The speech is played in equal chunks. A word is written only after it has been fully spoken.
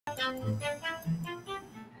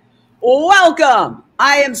Welcome!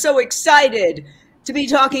 I am so excited to be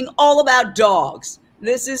talking all about dogs.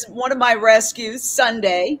 This is one of my rescues,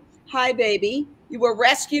 Sunday. Hi, baby. You were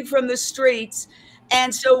rescued from the streets.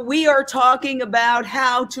 And so we are talking about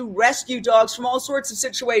how to rescue dogs from all sorts of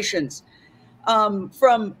situations,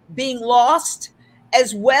 from being lost,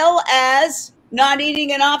 as well as not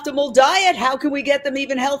eating an optimal diet. How can we get them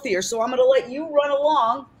even healthier? So I'm going to let you run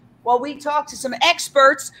along while we talk to some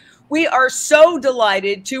experts. We are so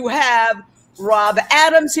delighted to have Rob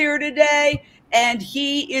Adams here today, and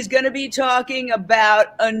he is going to be talking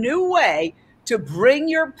about a new way to bring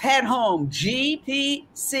your pet home,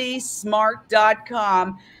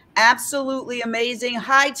 gpcsmart.com. Absolutely amazing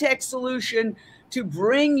high-tech solution to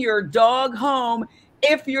bring your dog home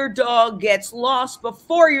if your dog gets lost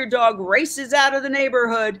before your dog races out of the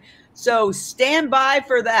neighborhood. So stand by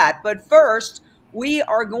for that. But first, we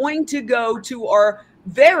are going to go to our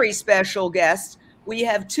very special guests. We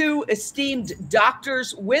have two esteemed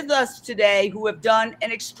doctors with us today who have done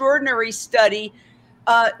an extraordinary study.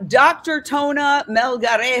 Dr. Tona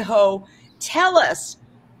Melgarejo, tell us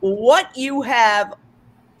what you have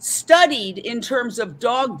studied in terms of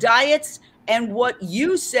dog diets and what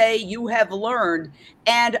you say you have learned.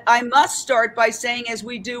 And I must start by saying, as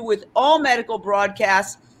we do with all medical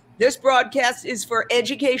broadcasts, this broadcast is for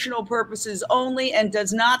educational purposes only and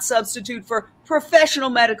does not substitute for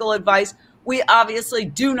professional medical advice. We obviously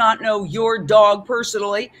do not know your dog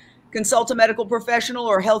personally. Consult a medical professional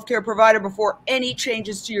or healthcare provider before any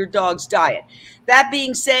changes to your dog's diet. That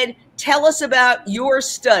being said, tell us about your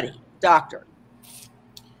study, doctor.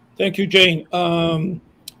 Thank you, Jane.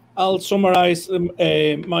 I'll summarize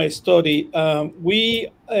my study. We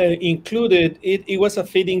included, it was a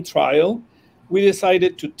feeding trial. We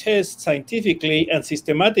decided to test scientifically and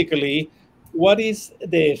systematically what is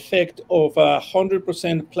the effect of a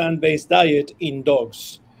 100% plant-based diet in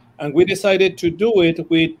dogs. And we decided to do it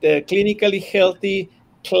with clinically healthy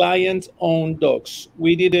client-owned dogs.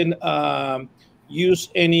 We didn't use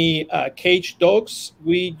any caged dogs.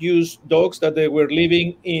 We used dogs that they were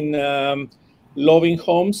living in loving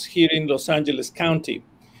homes here in Los Angeles County.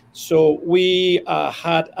 So we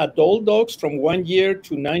had adult dogs from 1 year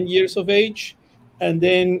to 9 years of age. And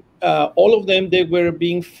then all of them, they were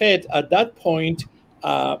being fed at that point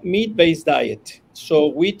meat-based diet. So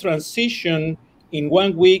we transitioned in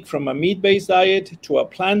 1 week from a meat-based diet to a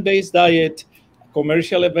plant-based diet,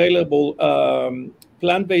 commercially available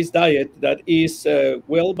plant-based diet that is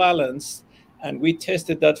well-balanced. And we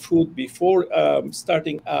tested that food before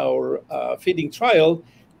starting our feeding trial.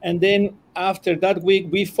 And then after that week,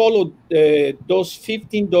 we followed those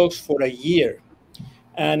 15 dogs for a year.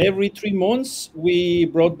 And every 3 months, we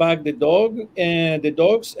brought back the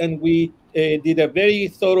dogs, and we did a very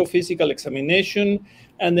thorough physical examination.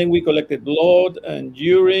 And then we collected blood and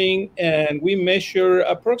urine, and we measured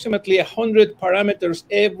approximately 100 parameters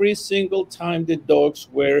every single time the dogs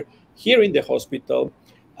were here in the hospital.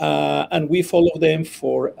 And we followed them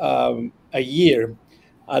for a year.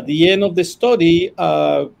 At the end of the study,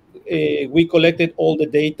 we collected all the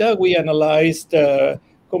data. We analyzed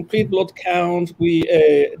complete blood count,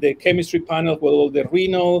 the chemistry panel with all the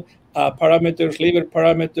renal parameters, liver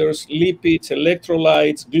parameters, lipids,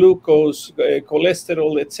 electrolytes, glucose,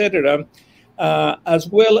 cholesterol, etc., as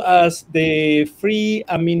well as the free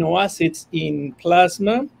amino acids in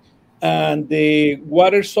plasma and the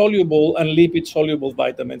water-soluble and lipid-soluble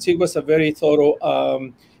vitamins. It was a very thorough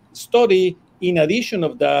study. In addition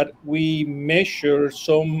of that, we measured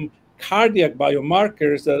some cardiac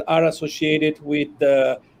biomarkers that are associated with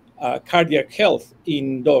cardiac health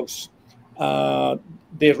in dogs.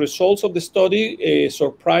 The results of the study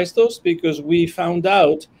surprised us because we found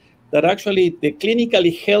out that actually the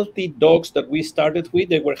clinically healthy dogs that we started with,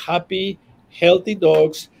 they were happy, healthy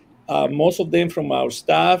dogs, most of them from our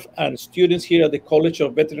staff and students here at the College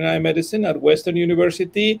of Veterinary Medicine at Western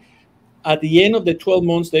University. At the end of the 12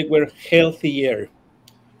 months, they were healthier.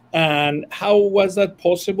 And how was that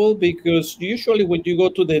possible? Because usually when you go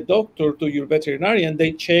to the doctor, to your veterinarian,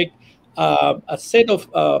 they check a set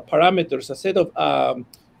of parameters, a set of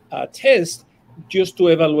tests just to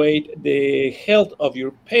evaluate the health of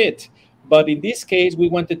your pet. But in this case, we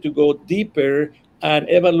wanted to go deeper and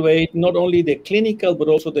evaluate not only the clinical, but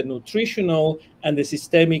also the nutritional and the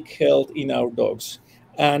systemic health in our dogs.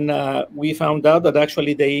 And we found out that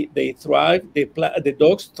actually they thrive, the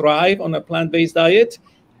dogs thrive on a plant-based diet.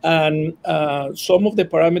 And some of the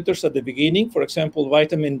parameters at the beginning, for example,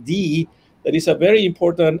 vitamin D, that is a very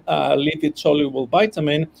important lipid-soluble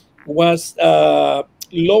vitamin, was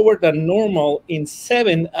lower than normal in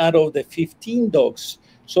 7 out of the 15 dogs.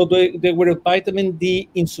 So they were vitamin D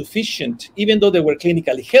insufficient. Even though they were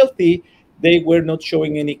clinically healthy, they were not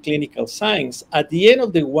showing any clinical signs. At the end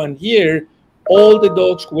of the 1 year, all the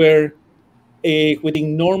dogs were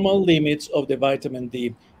within normal limits of the vitamin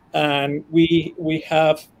D. And we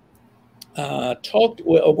have talked,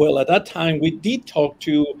 well, at that time, we did talk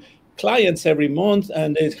to clients every month,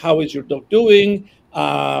 and how is your dog doing?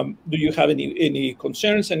 Do you have any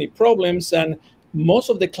concerns, any problems? And most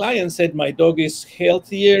of the clients said, my dog is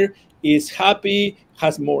healthier, is happy,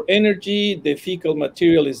 has more energy. The fecal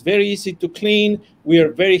material is very easy to clean. We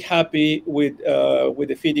are very happy with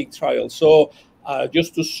the feeding trial. So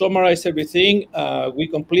just to summarize everything, we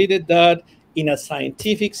completed that in a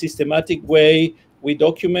scientific, systematic way. We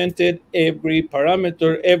documented every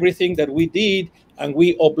parameter, everything that we did, and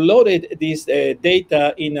we uploaded this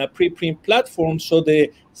data in a preprint platform so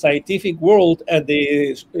the scientific world and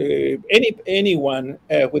anyone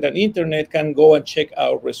with an internet can go and check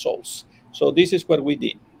our results. So this is what we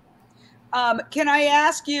did. Can I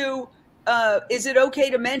ask you, is it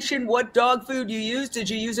okay to mention what dog food you used? Did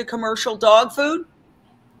you use a commercial dog food?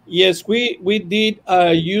 Yes, we did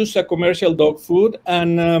use a commercial dog food,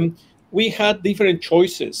 and we had different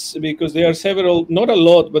choices because there are several, not a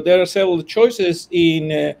lot, but there are several choices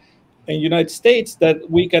in United States that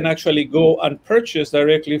we can actually go and purchase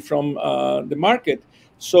directly from the market.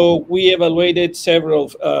 So we evaluated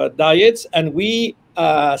several diets, and we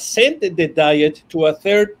sent the diet to a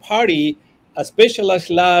third party, a specialized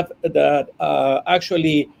lab that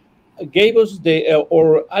actually gave us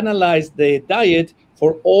or analyzed the diet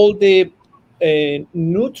for all the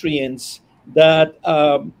nutrients that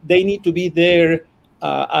they need to be there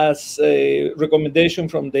as a recommendation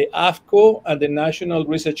from the AFCO and the National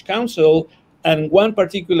Research Council. And one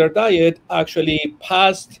particular diet actually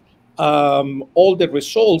passed all the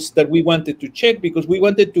results that we wanted to check, because we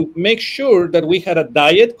wanted to make sure that we had a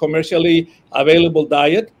diet, commercially available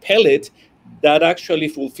diet, pellet, that actually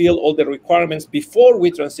fulfill all the requirements before we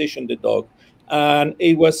transition the dog. And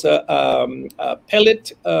it was a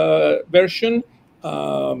pellet version.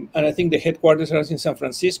 And I think the headquarters are in San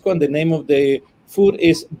Francisco, and the name of the food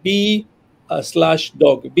is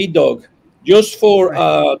B/dog, B-Dog. Just for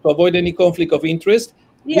to avoid any conflict of interest,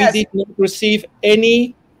 Yes. we did not receive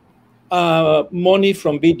any money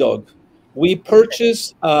from B-Dog. We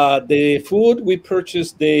purchased the food, we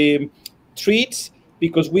purchased the treats,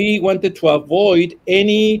 because we wanted to avoid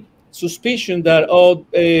any suspicion that, oh,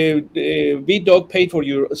 B-Dog paid for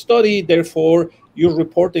your study, therefore you're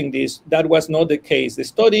reporting this. That was not the case. The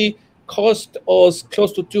study cost us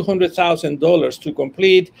close to $200,000 to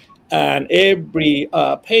complete, and every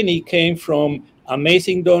penny came from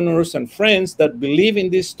amazing donors and friends that believe in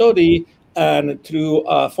this study, and through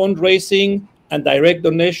fundraising and direct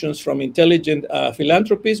donations from intelligent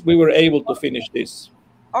philanthropists, we were able to finish this.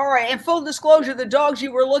 All right. And full disclosure, the dogs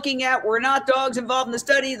you were looking at were not dogs involved in the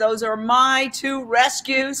study. Those are my two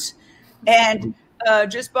rescues. And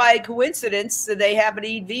just by coincidence, they happen to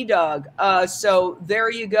eat V-Dog. So there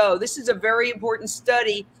you go. This is a very important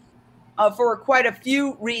study for quite a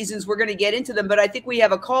few reasons. We're going to get into them, but I think we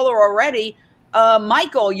have a caller already.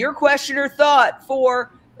 Michael, your question or thought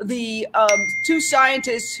for the two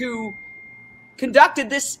scientists who conducted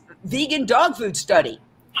this vegan dog food study.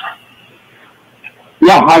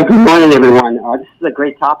 Yeah, hi, good morning, everyone. This is a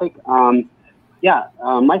great topic.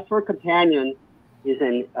 My fur companion is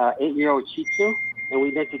an 8-year-old Shih Tzu, and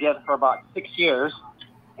we've been together for about 6 years.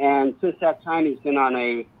 And since that time, he's been on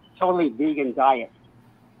a totally vegan diet.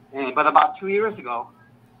 But about 2 years ago,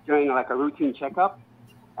 during like a routine checkup,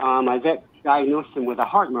 my vet diagnosed him with a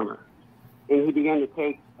heart murmur, and he began to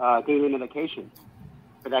take daily medication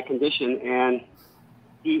for that condition. And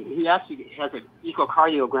he actually has an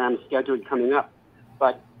echocardiogram scheduled coming up.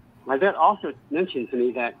 But my vet also mentioned to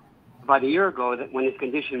me that about a year ago, that when his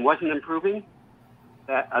condition wasn't improving,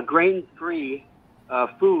 that a grain-free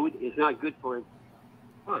food is not good for his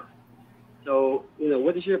heart. So,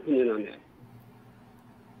 what is your opinion on that?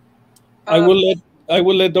 I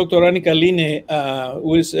will let Dr. Annika Line,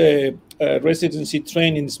 who is a residency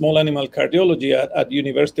trained in small animal cardiology at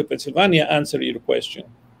University of Pennsylvania, answer your question.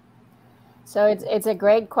 So it's a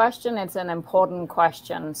great question. It's an important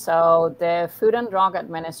question. So the Food and Drug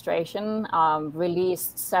Administration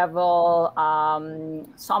released several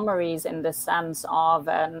summaries in the sense of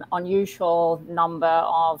an unusual number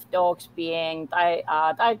of dogs being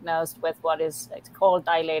diagnosed with what is called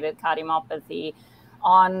dilated cardiomyopathy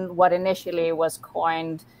on what initially was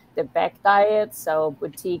coined the Beck diet, so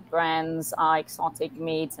boutique brands, exotic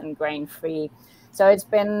meats, and grain-free. So it's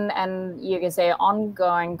been you can say,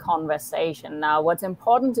 ongoing conversation. Now, what's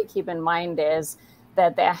important to keep in mind is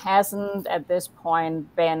that there hasn't at this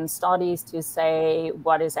point been studies to say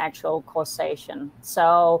what is actual causation.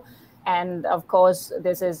 So, and of course,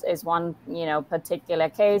 this is one, you know, particular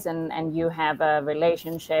case, and you have a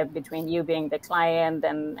relationship between you being the client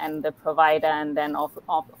and the provider, and then of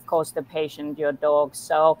course the patient, your dog.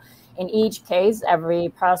 So in each case, every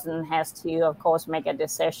person has to, of course, make a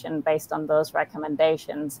decision based on those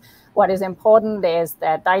recommendations. What is important is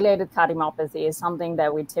that dilated cardiomyopathy is something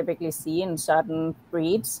that we typically see in certain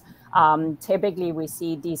breeds. Typically, we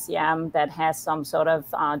see DCM that has some sort of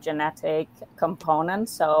genetic component.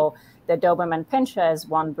 So the Doberman Pinscher is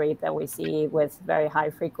one breed that we see with very high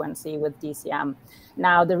frequency with DCM.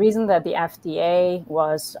 Now, the reason that the FDA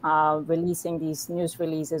was releasing these news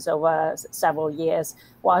releases over several years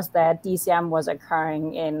was that DCM was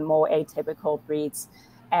occurring in more atypical breeds.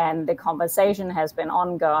 And the conversation has been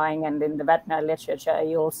ongoing. And in the veterinary literature,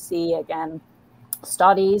 you'll see, again,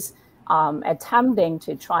 studies attempting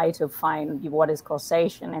to try to find what is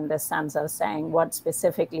causation, in the sense of saying what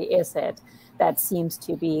specifically is it that seems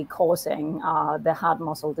to be causing the heart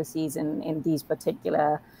muscle disease in these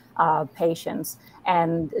particular patients.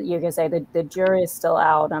 And you can say that the jury is still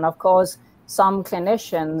out. And of course, some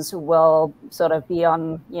clinicians will sort of be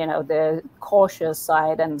on, you know, the cautious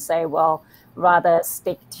side and say, well, rather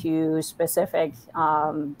stick to specific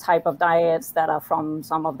type of diets that are from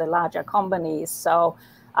some of the larger companies. So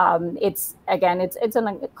it's a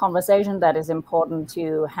conversation that is important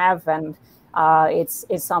to have, and it's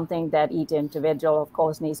something that each individual, of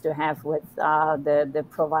course, needs to have with the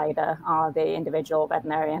provider, the individual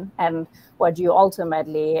veterinarian, and what you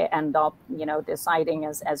ultimately end up, you know, deciding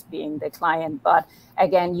as being the client. But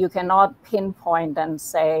again, you cannot pinpoint and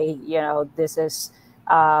say, you know, this is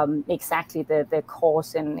exactly the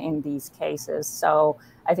cause in these cases. So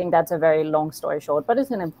I think that's a very long story short, but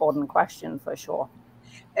it's an important question for sure.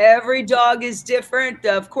 Every dog is different.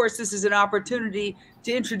 Of course, this is an opportunity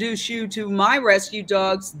to introduce you to my rescue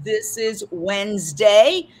dogs. This is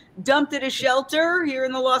Wednesday, dumped at a shelter here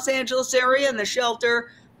in the Los Angeles area, and the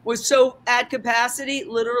shelter was so at capacity,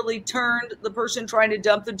 literally turned the person trying to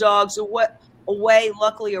dump the dogs away.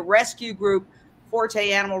 Luckily, a rescue group,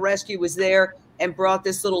 Forte Animal Rescue, was there and brought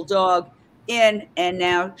this little dog in, and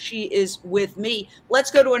now she is with me. Let's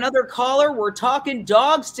go to another caller. We're talking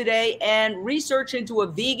dogs today and research into a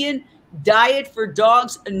vegan diet for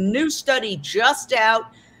dogs. A new study just out.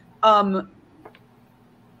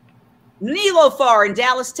 Nilofar in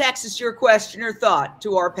Dallas, Texas, your question or thought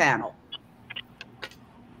to our panel.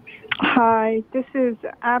 Hi, this is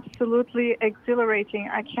absolutely exhilarating.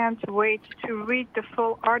 I can't wait to read the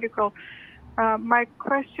full article. My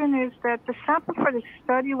question is that the sample for the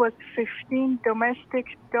study was 15 domestic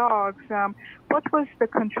dogs. What was the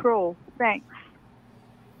control? Thanks.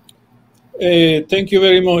 Thank you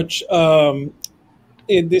very much.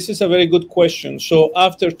 This is a very good question. So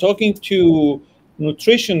after talking to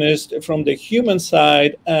nutritionists from the human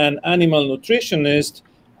side and animal nutritionists,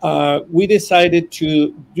 we decided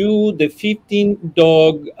to do the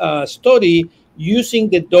 15-dog study using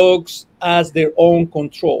the dogs as their own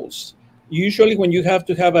controls. Usually when you have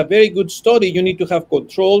to have a very good study, you need to have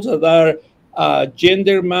controls that are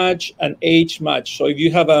gender match and age match. So if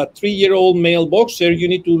you have a 3-year-old male boxer, you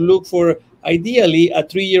need to look for, ideally, a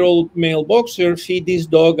 3-year-old male boxer, feed this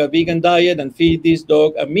dog a vegan diet and feed this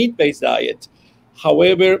dog a meat-based diet.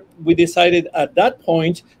 However, we decided at that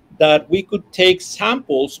point that we could take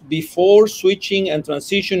samples before switching and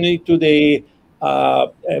transitioning to the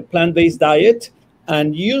plant-based diet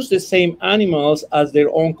and use the same animals as their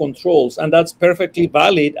own controls. And that's perfectly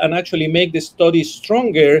valid and actually make the study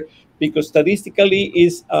stronger, because statistically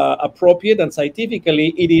is appropriate and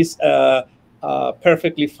scientifically it is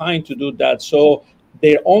perfectly fine to do that. So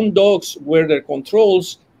their own dogs were their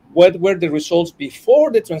controls. What were the results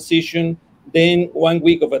before the transition, then 1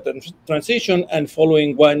 week of a transition, and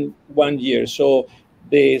following one year. So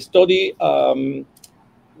the study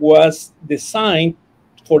was designed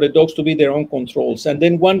for the dogs to be their own controls. And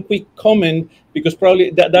then one quick comment, because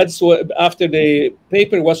probably that's what, after the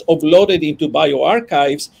paper was uploaded into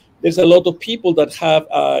bioarchives, there's a lot of people that have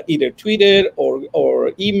either tweeted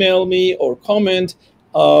or email me or comment,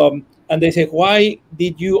 and they say, why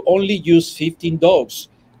did you only use 15 dogs?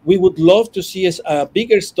 We would love to see a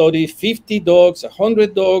bigger study, 50 dogs,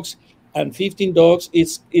 100 dogs, and 15 dogs.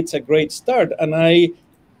 It's a great start. And I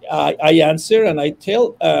answer and I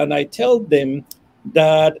tell them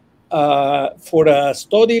that for a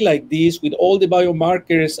study like this, with all the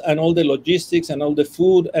biomarkers and all the logistics and all the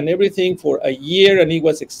food and everything for a year, and it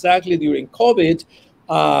was exactly during COVID,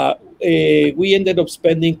 we ended up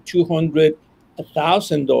spending $200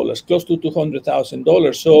 $1,000, close to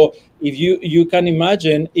 $200,000. So if you can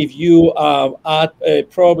imagine, if you add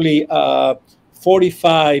probably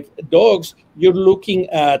 45 dogs, you're looking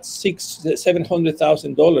at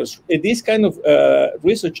 $700,000. This kind of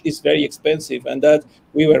research is very expensive, and that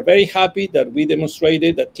we were very happy that we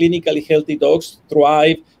demonstrated that clinically healthy dogs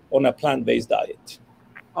thrive on a plant-based diet.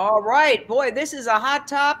 All right, boy, this is a hot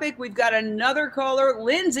topic. We've got another caller,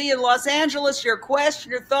 Lindsay in Los Angeles. Your question,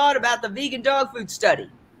 your thought about the vegan dog food study.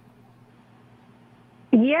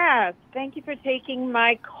 Yes, thank you for taking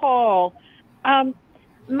my call.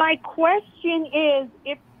 My question is,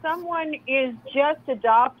 if someone is just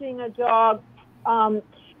adopting a dog and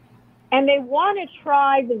they want to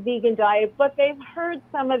try the vegan diet, but they've heard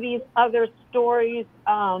some of these other stories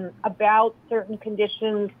about certain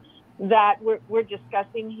conditions that we're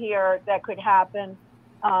discussing here that could happen,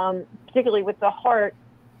 particularly with the heart,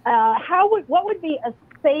 what would be a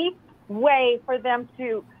safe way for them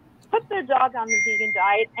to put their dog on the vegan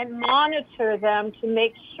diet and monitor them to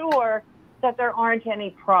make sure that there aren't any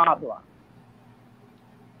problems?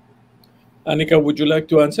 Annika, would you like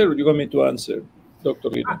to answer, or do you want me to answer, Dr.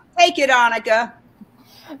 Rita? Take it, Annika.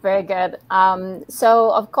 Very good.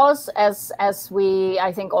 So of course, as we,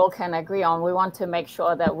 I think, all can agree on, we want to make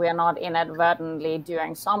sure that we're not inadvertently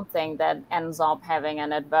doing something that ends up having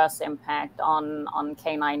an adverse impact on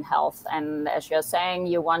canine health. And as you're saying,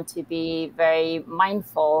 you want to be very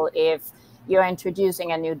mindful if you're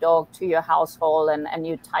introducing a new dog to your household and a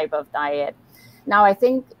new type of diet. Now, I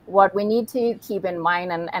think what we need to keep in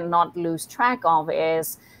mind and not lose track of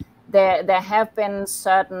is there have been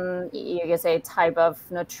certain, you could say, type of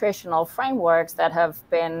nutritional frameworks that have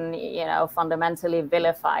been, fundamentally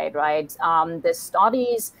vilified, right? The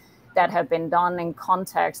studies that have been done in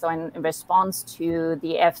context or in response to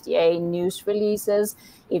the FDA news releases,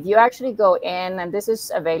 if you actually go in, and this is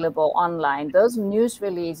available online, those news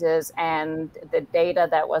releases and the data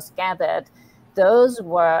that was gathered, those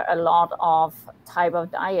were a lot of type of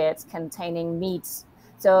diets containing meats.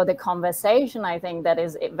 So the conversation, I think, that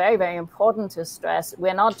is very, very important to stress,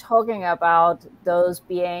 we're not talking about those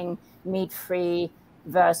being meat-free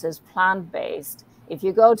versus plant-based. If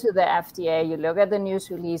you go to the FDA, you look at the news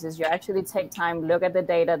releases, you actually take time, look at the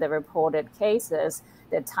data, the reported cases,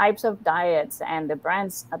 the types of diets and the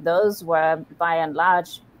brands, those were by and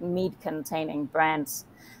large meat-containing brands.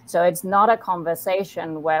 So it's not a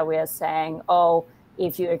conversation where we're saying, oh,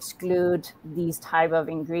 if you exclude these type of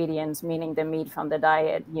ingredients, meaning the meat from the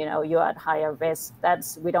diet, you're at higher risk.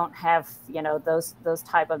 We don't have, those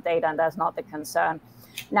type of data, and that's not the concern.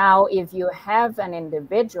 Now, if you have an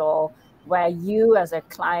individual where you as a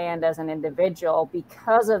client, as an individual,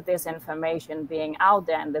 because of this information being out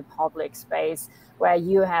there in the public space, where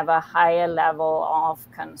you have a higher level of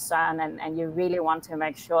concern and you really want to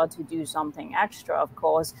make sure to do something extra, of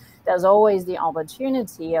course, there's always the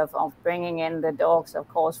opportunity of bringing in the dogs, of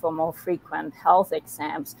course, for more frequent health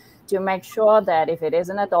exams to make sure that if it is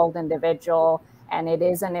an adult individual and it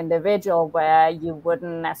is an individual where you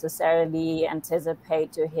wouldn't necessarily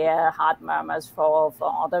anticipate to hear heart murmurs for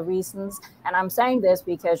other reasons. And I'm saying this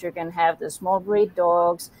because you can have the small breed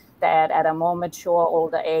dogs that at a more mature,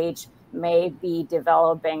 older age may be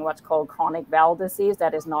developing what's called chronic valve disease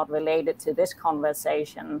that is not related to this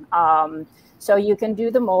conversation. So you can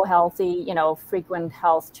do the more healthy, frequent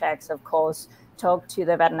health checks, of course, talk to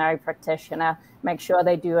the veterinary practitioner, make sure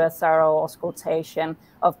they do a thorough auscultation.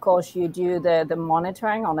 Of course, you do the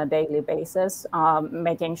monitoring on a daily basis,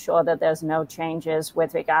 making sure that there's no changes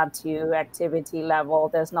with regard to activity level.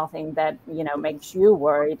 There's nothing that, makes you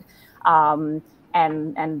worried. And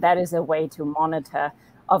that is a way to monitor.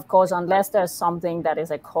 Of course, unless there's something that is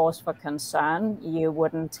a cause for concern, you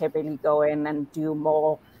wouldn't typically go in and do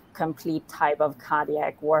more complete type of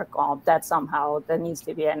cardiac work on that. Somehow there needs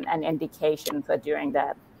to be an indication for doing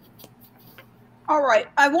that. All right.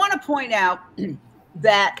 I want to point out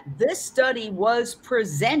that this study was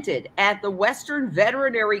presented at the Western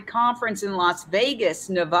Veterinary Conference in Las Vegas,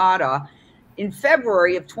 Nevada in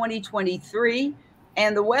February of 2023.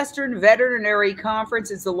 And the Western Veterinary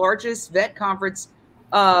Conference is the largest vet conference,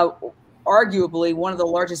 arguably one of the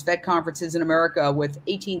largest vet conferences in America, with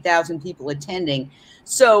 18,000 people attending.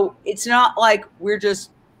 So it's not like we're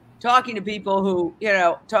just talking to people who,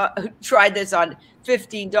 who tried this on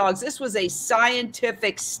 15 dogs. This was a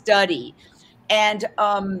scientific study. And,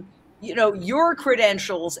 your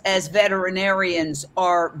credentials as veterinarians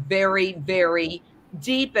are very, very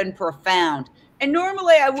deep and profound. And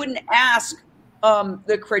normally I wouldn't ask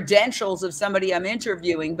the credentials of somebody I'm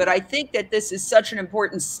interviewing, but I think that this is such an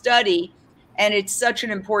important study and it's such an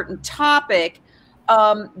important topic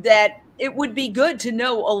that it would be good to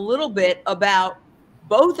know a little bit about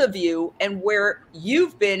both of you and where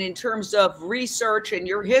you've been in terms of research and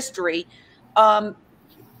your history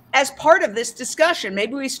as part of this discussion.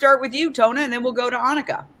 Maybe we start with you, Tona, and then we'll go to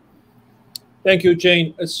Annika. Thank you,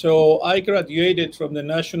 Jane. So I graduated from the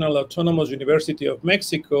National Autonomous University of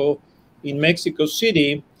Mexico in Mexico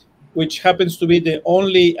City, which happens to be the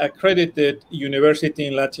only accredited university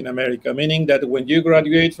in Latin America, meaning that when you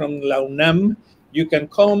graduate from La UNAM, you can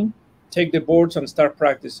come, take the boards, and start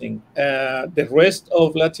practicing. The rest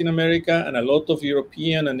of Latin America and a lot of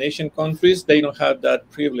European and Asian countries, they don't have that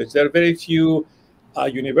privilege. There are very few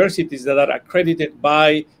universities that are accredited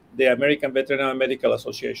by the American Veterinary Medical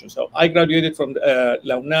Association. So I graduated from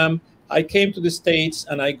La UNAM. I came to the States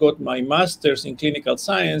and I got my master's in clinical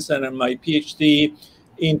science and my PhD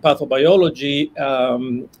in pathobiology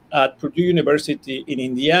at Purdue University in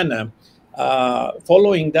Indiana.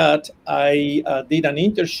 Following that, I did an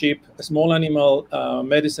internship, a small animal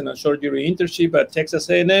medicine and surgery internship at Texas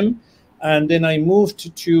A&M. And then I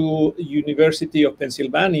moved to University of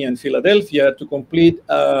Pennsylvania in Philadelphia to complete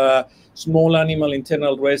a small animal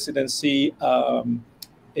internal residency at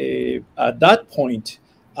that point.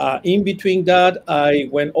 In between that, I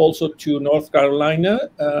went also to North Carolina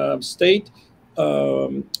State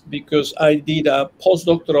because I did a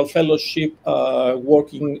postdoctoral fellowship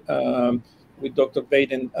working with Dr.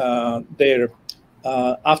 Baden there.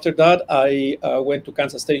 After that, I went to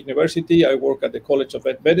Kansas State University. I work at the College of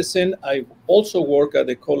Vet Medicine. I also work at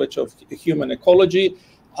the College of Human Ecology,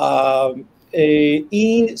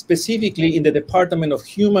 specifically in the Department of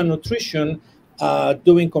Human Nutrition,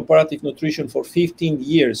 doing comparative nutrition for 15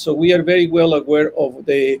 years. So we are very well aware of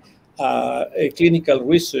the clinical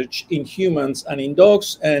research in humans and in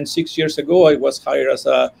dogs. And 6 years ago, I was hired as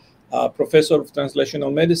a professor of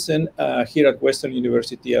translational medicine here at Western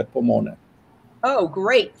University at Pomona. Oh,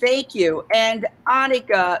 great. Thank you. And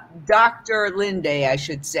Annika, Dr. Linde, I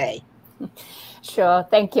should say. Sure.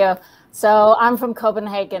 Thank you. So I'm from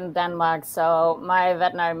Copenhagen, Denmark. So my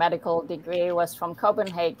veterinary medical degree was from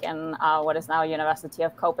Copenhagen, what is now University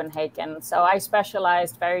of Copenhagen. So I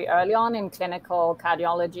specialized very early on in clinical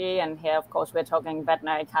cardiology. And here, of course, we're talking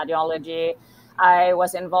veterinary cardiology. I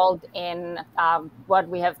was involved in what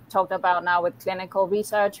we have talked about now with clinical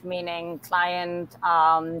research, meaning client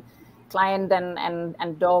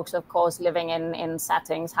and dogs, of course, living in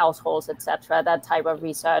settings, households, etc., that type of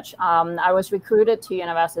research. I was recruited to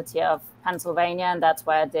University of Pennsylvania, and that's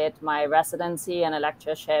where I did my residency and a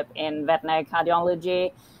lectureship in veterinary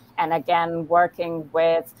cardiology. And again, working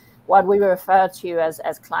with what we refer to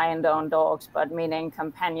as client-owned dogs, but meaning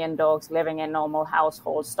companion dogs living in normal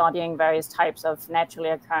households, studying various types of naturally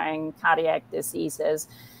occurring cardiac diseases.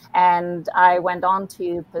 And I went on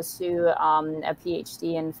to pursue a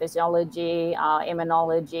PhD in physiology,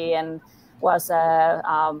 immunology, and was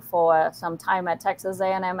for some time at Texas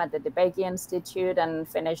A&M at the DeBakey Institute, and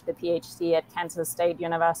finished the PhD at Kansas State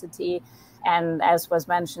University. And as was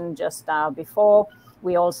mentioned just before,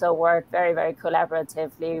 we also work very, very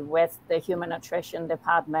collaboratively with the human nutrition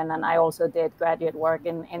department. And I also did graduate work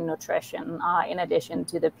in nutrition in addition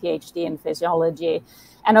to the PhD in physiology.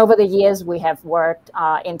 And over the years, we have worked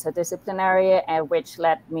interdisciplinary, which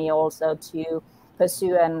led me also to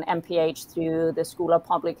pursue an MPH through the School of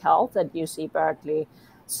Public Health at UC Berkeley.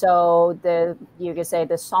 So you could say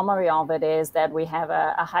the summary of it is that we have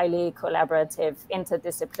a highly collaborative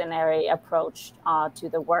interdisciplinary approach to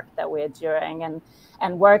the work that we're doing,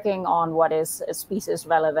 and working on what is a species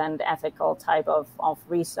relevant ethical type of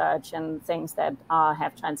research, and things that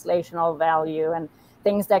have translational value, and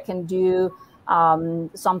things that can do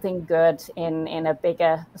something good in a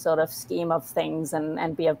bigger sort of scheme of things,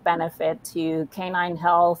 and be of benefit to canine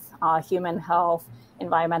health, human health,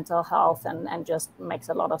 environmental health, and just makes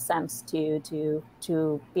a lot of sense to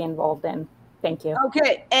be involved in. Thank you.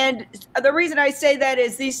 Okay, and the reason I say that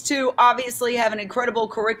is these two obviously have an incredible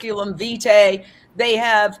curriculum vitae. They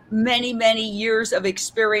have many, many years of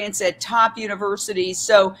experience at top universities.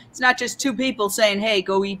 So it's not just two people saying, hey,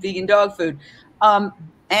 go eat vegan dog food.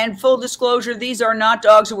 And full disclosure, these are not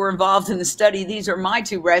dogs who were involved in the study. These are my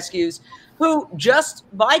two rescues who just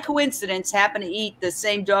by coincidence happen to eat the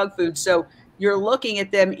same dog food. So you're looking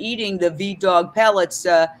at them eating the V-Dog pellets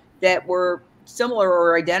that were similar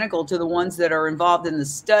or identical to the ones that are involved in the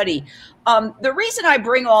study. The reason I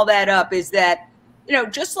bring all that up is that, you know,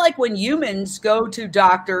 just like when humans go to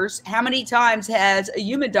doctors, how many times has a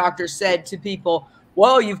human doctor said to people,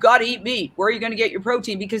 well, you've got to eat meat. Where are you going to get your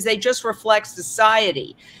protein? Because they just reflect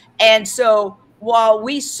society. And so while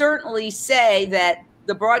we certainly say that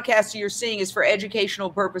the broadcast you're seeing is for educational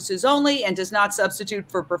purposes only and does not substitute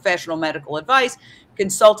for professional medical advice.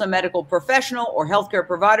 Consult a medical professional or healthcare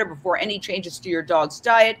provider before any changes to your dog's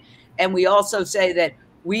diet. And we also say that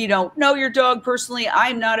we don't know your dog personally.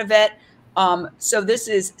 I'm not a vet. So this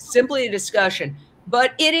is simply a discussion.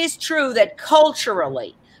 But it is true that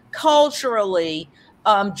culturally,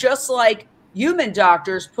 just like human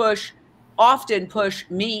doctors often push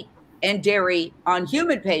meat and dairy on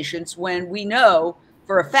human patients, when we know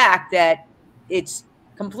for a fact that it's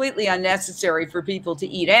completely unnecessary for people to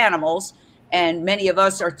eat animals. And many of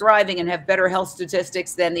us are thriving and have better health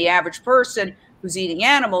statistics than the average person who's eating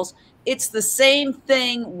animals. It's the same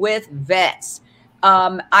thing with vets.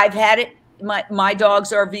 I've had it. My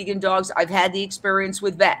dogs are vegan dogs. I've had the experience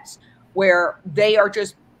with vets where they are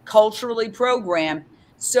just culturally programmed.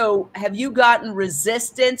 So have you gotten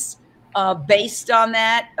resistance based on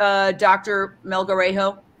that, Dr.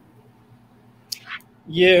 Melgarejo?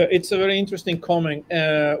 Yeah, it's a very interesting comment.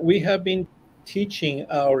 We have been teaching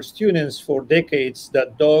our students for decades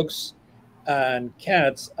that dogs and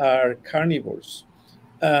cats are carnivores.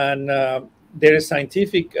 And there is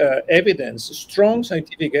scientific evidence, strong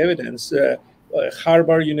scientific evidence,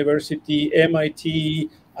 Harvard University, MIT,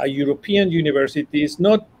 European universities,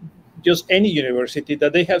 not just any university,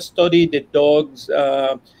 that they have studied the dog's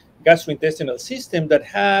gastrointestinal system, that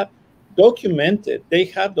have documented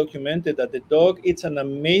that the dog is an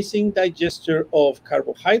amazing digester of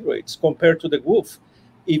carbohydrates compared to the wolf.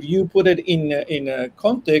 If you put it in a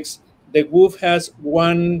context, the wolf has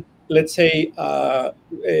one, let's say, a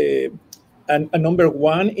number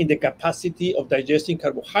one in the capacity of digesting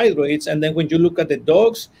carbohydrates. And then when you look at the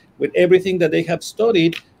dogs, with everything that they have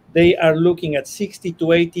studied, they are looking at 60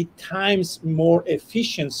 to 80 times more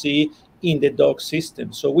efficiency in the dog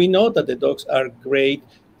system. So we know that the dogs are great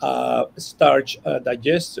starch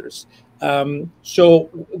digesters. So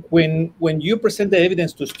when you present the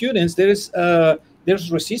evidence to students,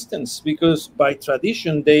 there's resistance, because by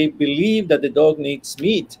tradition they believe that the dog needs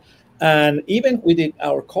meat. And even with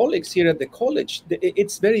our colleagues here at the college,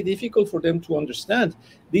 it's very difficult for them to understand.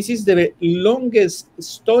 This is the longest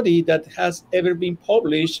study that has ever been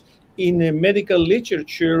published in a medical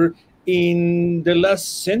literature in the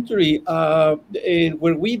last century,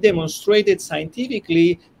 where we demonstrated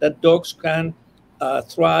scientifically that dogs can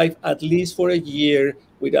thrive at least for a year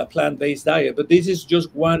with a plant-based diet. But this is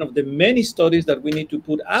just one of the many studies that we need to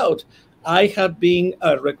put out. I have been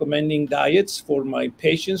recommending diets for my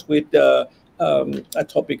patients with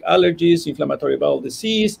atopic allergies, inflammatory bowel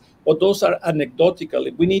disease, but those are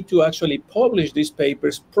anecdotal. We need to actually publish these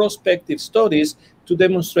papers, prospective studies, to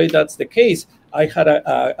demonstrate that's the case. I had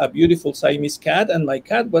a beautiful Siamese cat, and my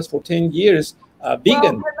cat was for 10 years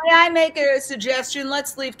vegan. Well, may I make a suggestion?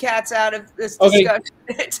 Let's leave cats out of this discussion.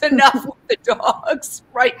 Okay. It's enough with the dogs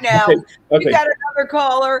right now. Okay. We got another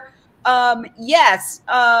caller. Yes,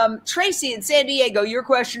 Tracy in San Diego, your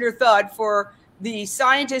question or thought for the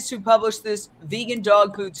scientists who published this vegan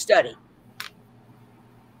dog food study.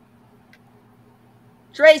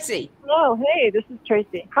 Tracy. Oh, hey, this is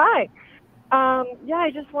Tracy. Hi. Yeah,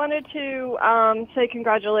 I just wanted to say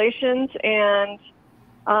congratulations. And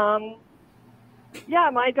yeah,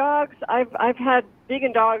 my dogs, I've had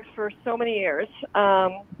vegan dogs for so many years.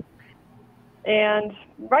 And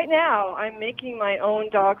right now I'm making my own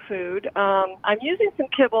dog food. I'm using some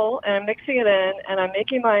kibble and I'm mixing it in, and I'm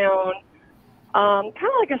making my own, kind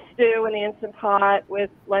of like a stew in the Instant Pot with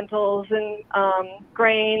lentils and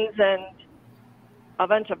grains and a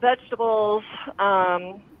bunch of vegetables.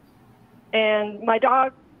 And my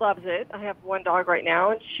dog loves it. I have one dog right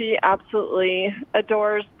now, and she absolutely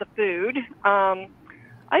adores the food.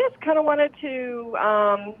 I just kind of wanted to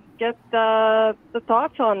get the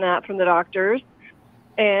thoughts on that from the doctors.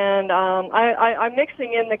 And I'm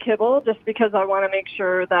mixing in the kibble just because I want to make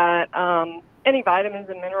sure that any vitamins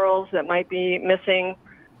and minerals that might be missing,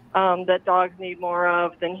 that dogs need more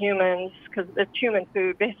of than humans, because it's human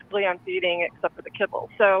food basically I'm feeding except for the kibble.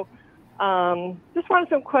 So just wanted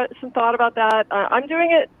some thought about that. I'm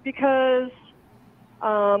doing it because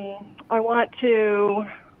I want to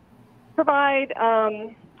provide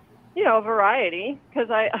variety,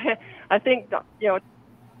 because I think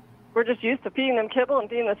we're just used to feeding them kibble and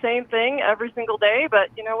feeding the same thing every single day. But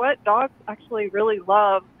you know what? Dogs actually really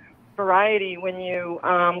love variety when you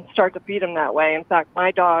start to feed them that way. In fact,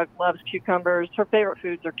 my dog loves cucumbers. Her favorite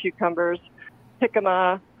foods are cucumbers,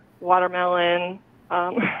 jicama, watermelon,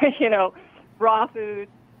 raw food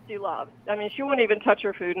she loves. I mean, she won't even touch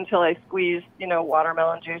her food until I squeeze,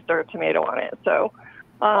 watermelon juice or tomato on it. So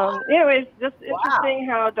anyways, just interesting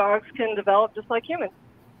how dogs can develop just like humans.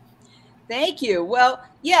 Thank you. Well,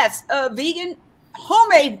 yes, vegan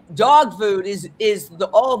homemade dog food is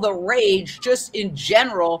all the rage just in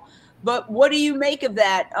general. But what do you make of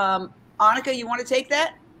that? Annika, you want to take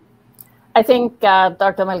that? I think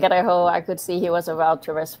Dr. Melgarejo, I could see he was about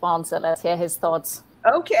to respond, so let's hear his thoughts.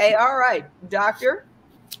 Okay, all right. Doctor?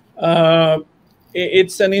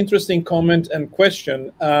 It's an interesting comment and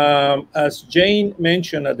question. As Jane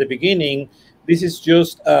mentioned at the beginning, this is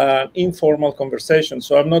just an informal conversation,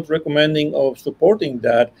 so I'm not recommending or supporting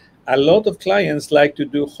that. A lot of clients like to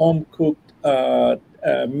do home-cooked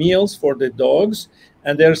meals for the dogs,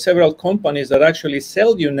 and there are several companies that actually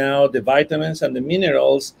sell you now the vitamins and the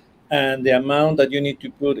minerals and the amount that you need to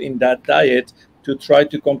put in that diet to try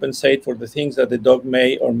to compensate for the things that the dog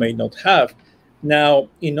may or may not have. Now,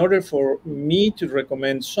 in order for me to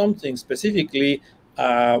recommend something specifically,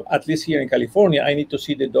 at least here in California, I need to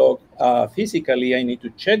see the dog physically. I need to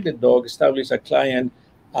check the dog, establish a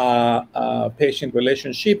client-patient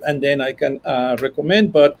relationship, and then I can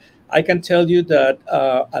recommend. But I can tell you that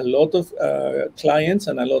a lot of clients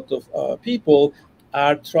and a lot of people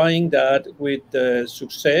are trying that with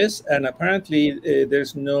success, and apparently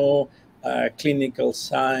there's no clinical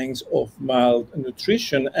signs of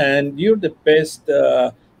malnutrition, and you're the best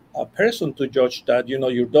person to judge that. You know,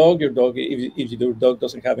 your dog, if your dog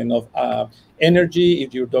doesn't have enough energy,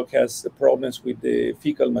 if your dog has problems with the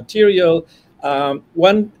fecal material.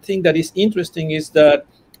 One thing that is interesting is that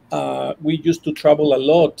we used to travel a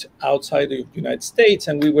lot outside the United States,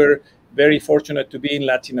 and we were very fortunate to be in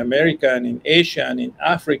Latin America and in Asia and in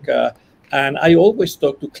Africa. And I always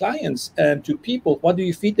talk to clients and to people, what do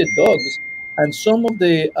you feed the dogs? And some of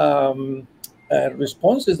the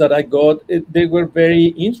responses that I got, they were very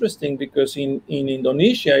interesting, because in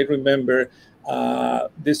Indonesia, I remember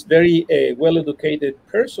this very well-educated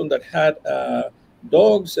person that had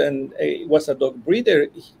dogs and was a dog breeder.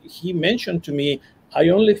 He mentioned to me, I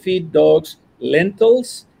only feed dogs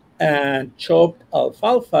lentils and chopped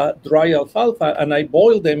alfalfa, dry alfalfa, and I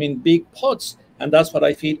boil them in big pots, and that's what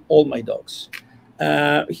I feed all my dogs.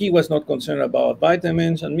 He was not concerned about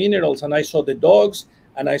vitamins and minerals, and I saw the dogs,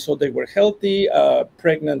 and I saw they were healthy,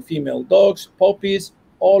 pregnant female dogs, puppies,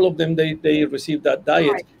 all of them, they received that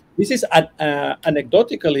diet. Right. This is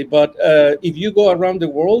anecdotally, but if you go around the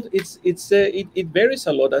world, it varies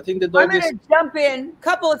a lot. I think the dog I'm going to jump in.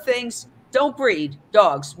 Couple of things. Don't breed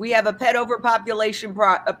dogs. We have a pet overpopulation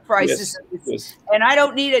crisis, yes. And I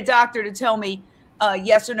don't need a doctor to tell me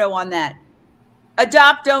yes or no on that.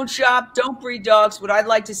 Adopt, don't shop, don't breed dogs. What I'd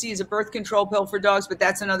like to see is a birth control pill for dogs, but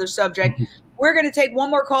that's another subject. We're going to take one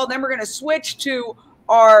more call, then we're going to switch to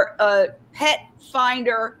our Pet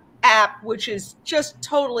Finder app, which is just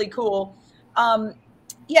totally cool.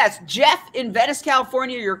 Yes, Jeff in Venice,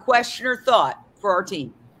 California, your question or thought for our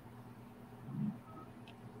team.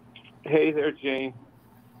 Hey there, Jane.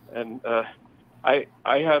 And I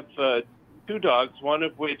have two dogs, one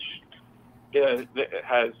of which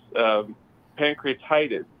has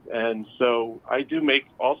pancreatitis. And so I do make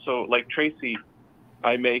also, like Tracy,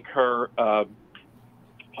 I make her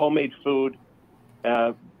homemade food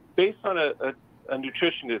based on a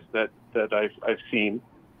nutritionist that I've seen.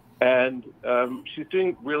 And she's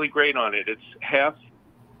doing really great on it. It's half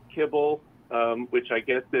kibble, which I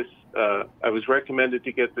get this, I was recommended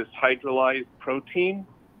to get this hydrolyzed protein.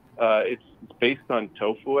 It's based on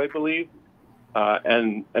tofu, I believe.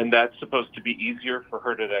 And that's supposed to be easier for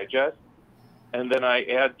her to digest. And then I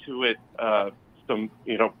add to it some,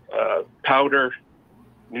 powder,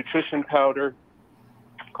 nutrition powder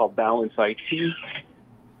called Balance IT,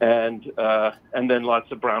 and then lots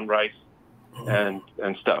of brown rice and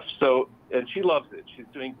stuff. So, and she loves it. She's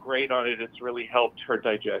doing great on it. It's really helped her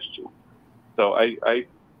digestion. So I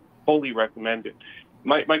fully recommend it.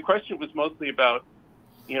 My question was mostly about,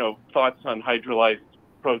 thoughts on hydrolyzed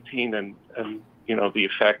protein and the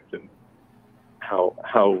effect and how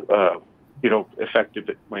effective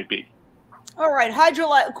it might be. All right,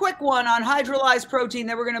 quick one on hydrolyzed protein,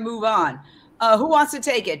 then we're going to move on. Who wants to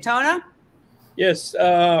take it? Tona? Yes,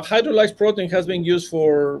 hydrolyzed protein has been used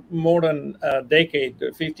for more than a decade,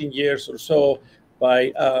 15 years or so,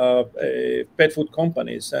 by pet food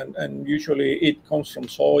companies, and usually it comes from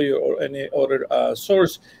soy or any other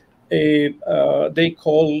source. They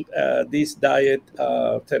call this diet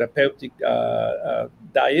therapeutic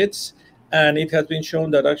diets, and it has been shown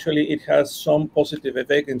that actually it has some positive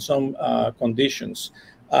effect in some conditions.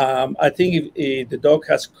 I think if the dog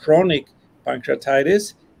has chronic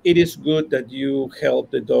pancreatitis, it is good that you help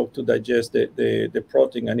the dog to digest the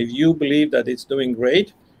protein. And if you believe that it's doing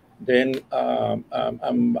great, then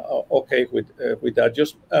I'm okay with that.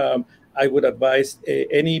 Just I would advise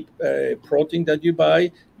any protein that you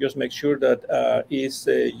buy, just make sure that is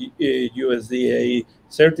USDA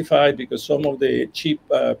certified, because some of the cheap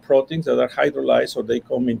proteins that are hydrolyzed or they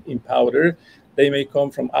come in powder, they may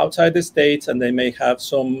come from outside the States and they may have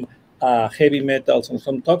some heavy metals and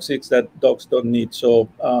some toxics that dogs don't need. So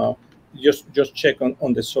just check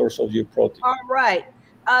on the source of your protein. All right.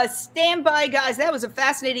 Stand by, guys. That was a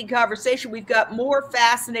fascinating conversation. We've got more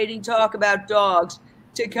fascinating talk about dogs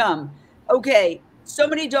to come. Okay, so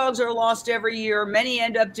many dogs are lost every year. Many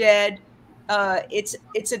end up dead.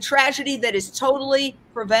 It's a tragedy that is totally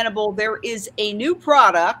preventable. There is a new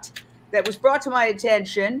product that was brought to my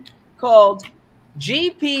attention called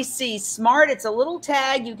GPC Smart. It's a little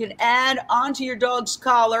tag you can add onto your dog's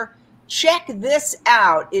collar. Check this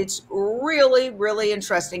out. It's really, really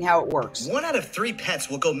interesting how it works. 1 out of 3 pets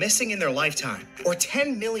will go missing in their lifetime, or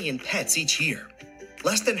 10 million pets each year.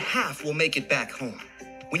 Less than half will make it back home.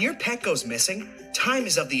 When your pet goes missing, time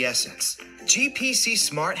is of the essence. GPC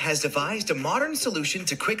Smart has devised a modern solution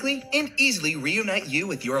to quickly and easily reunite you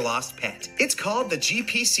with your lost pet. It's called the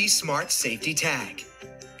GPC Smart Safety Tag.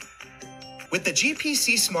 With the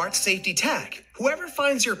GPC Smart Safety Tag, whoever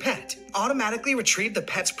finds your pet automatically retrieve the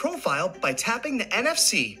pet's profile by tapping the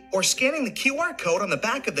NFC or scanning the QR code on the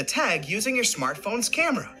back of the tag using your smartphone's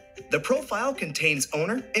camera. The profile contains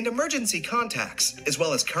owner and emergency contacts, as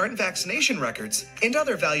well as current vaccination records and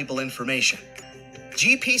other valuable information.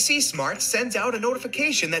 GPC Smart sends out a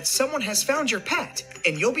notification that someone has found your pet,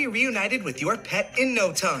 and you'll be reunited with your pet in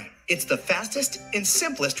no time. It's the fastest and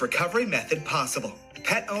simplest recovery method possible.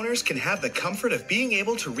 Pet owners can have the comfort of being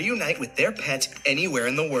able to reunite with their pet anywhere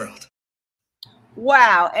in the world.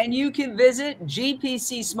 Wow. And you can visit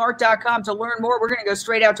gpcsmart.com to learn more. We're going to go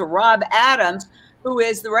straight out to Rob Adams, who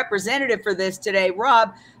is the representative for this today.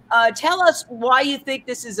 Rob, tell us why you think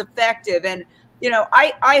this is effective. And, you know,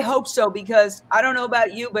 I hope so, because I don't know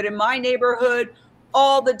about you, but in my neighborhood,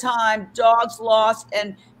 all the time, dogs lost,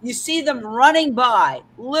 and you see them running by,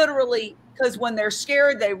 literally, because when they're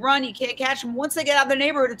scared, they run. You can't catch them. Once they get out of the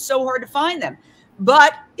neighborhood, it's so hard to find them.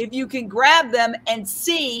 But if you can grab them and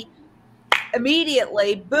see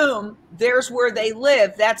immediately, boom, there's where they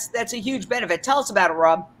live. That's a huge benefit. Tell us about it,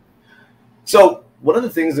 Rob. So one of the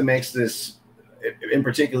things that makes this in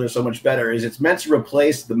particular so much better is it's meant to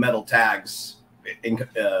replace the metal tags in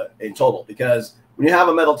total, because when you have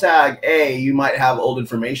a metal tag, you might have old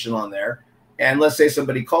information on there. And let's say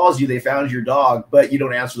somebody calls you, they found your dog, but you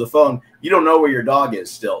don't answer the phone. You don't know where your dog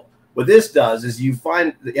is still. What this does is you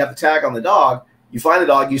have the tag on the dog, you find the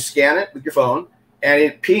dog, you scan it with your phone, and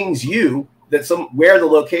it pings you that where the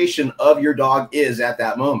location of your dog is at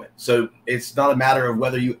that moment. So it's not a matter of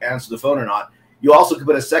whether you answer the phone or not. You also can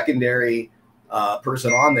put a secondary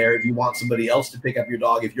person on there if you want somebody else to pick up your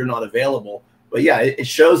dog if you're not available. But yeah, it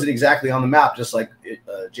shows it exactly on the map, just like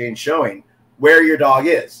Jane's showing, where your dog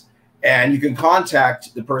is. And you can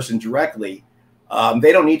contact the person directly.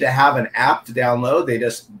 They don't need to have an app to download. They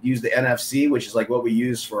just use the NFC, which is like what we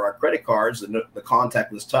use for our credit cards, the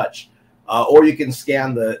contactless touch. Or you can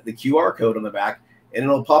scan the QR code on the back, and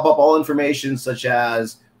it'll pop up all information such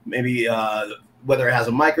as maybe whether it has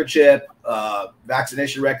a microchip,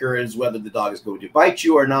 vaccination records, whether the dog is going to bite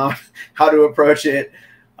you or not, how to approach it.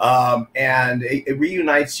 And it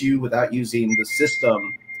reunites you without using the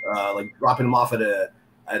system, like dropping them off at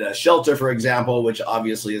a shelter, for example, which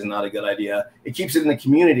obviously is not a good idea. It keeps it in the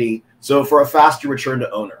community, so for a faster return to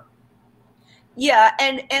owner. Yeah,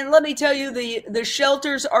 and let me tell you, the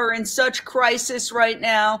shelters are in such crisis right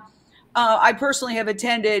now. I personally have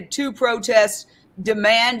attended 2 protests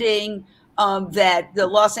demanding that the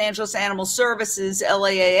Los Angeles Animal Services,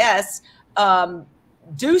 LAAS,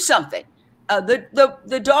 do something.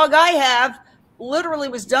 The dog I have literally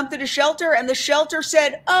was dumped at a shelter, and the shelter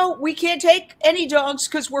said, "Oh, we can't take any dogs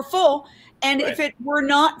because we're full." And if it were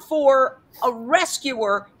not for a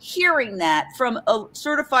rescuer hearing that from a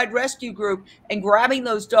certified rescue group and grabbing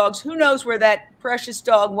those dogs, who knows where that precious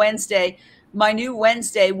dog Wednesday, my new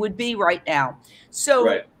Wednesday, would be right now.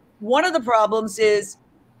 So one of the problems is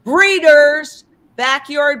breeders,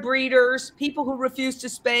 backyard breeders, people who refuse to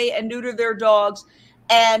spay and neuter their dogs,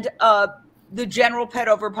 and the general pet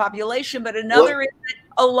overpopulation. But another is that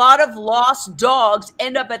a lot of lost dogs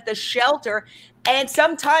end up at the shelter, and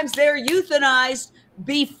sometimes they're euthanized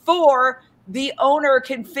before the owner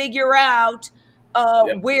can figure out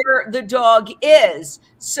where the dog is.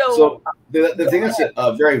 So the thing that's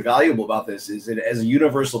very valuable about this is it as a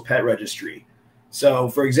universal pet registry. So,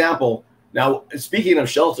 for example, now speaking of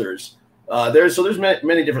shelters, there's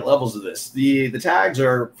many different levels of this. The tags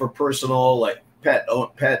are for personal, like pet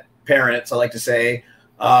parents, I like to say.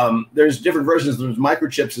 There's different versions. There's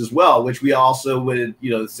microchips as well, which we also would,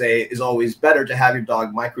 say is always better to have your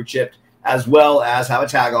dog microchipped as well as have a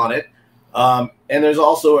tag on it. And there's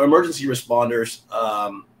also emergency responders.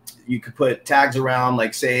 You could put tags around,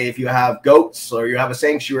 like say if you have goats or you have a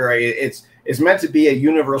sanctuary, it's meant to be a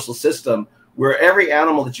universal system where every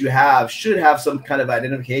animal that you have should have some kind of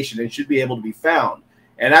identification and should be able to be found.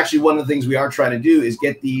 And actually, one of the things we are trying to do is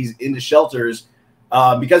get these into shelters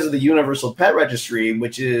because of the Universal Pet Registry,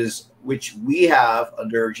 which we have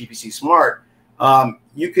under GPC Smart.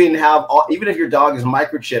 You can have even if your dog is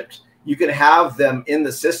microchipped, you can have them in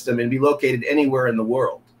the system and be located anywhere in the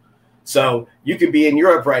world. So you could be in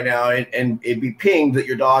Europe right now and it'd be pinged that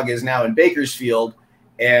your dog is now in Bakersfield,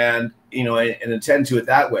 and and attend to it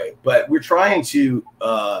that way. But we're trying to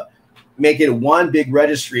make it one big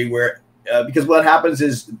registry where because what happens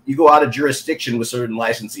is you go out of jurisdiction with certain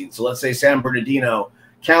licensing. So let's say San Bernardino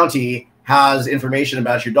County has information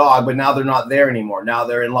about your dog, but now they're not there anymore. Now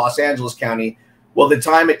they're in Los Angeles County. Well, the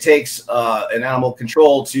time it takes an animal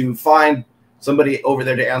control to find somebody over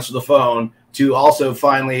there to answer the phone, to also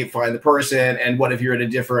finally find the person, and what if you're in a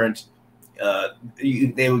different,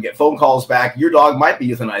 they would get phone calls back. Your dog might be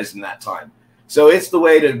euthanized in that time. So it's the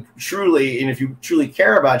way to truly, and if you truly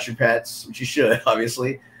care about your pets, which you should,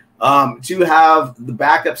 obviously, to have the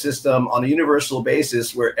backup system on a universal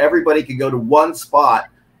basis where everybody can go to one spot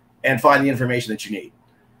and find the information that you need.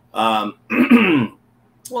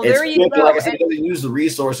 Well, there you go. Like I said, it doesn't use the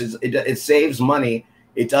resources. It saves money.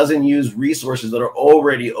 It doesn't use resources that are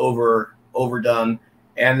already overdone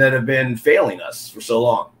and that have been failing us for so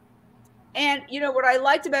long. And what I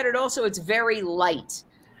liked about it also, it's very light.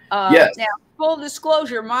 Yes. Now, full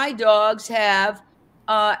disclosure, my dogs have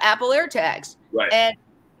Apple AirTags. Right. And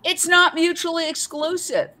it's not mutually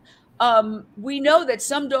exclusive. We know that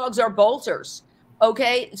some dogs are bolters.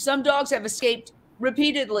 Okay. Some dogs have escaped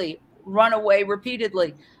repeatedly, run away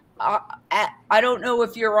repeatedly. I don't know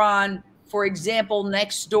if you're on, for example,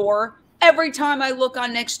 Nextdoor. Every time I look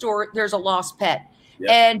on Nextdoor, there's a lost pet. Yep.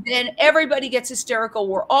 And then everybody gets hysterical.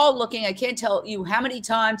 We're all looking. I can't tell you how many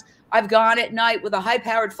times I've gone at night with a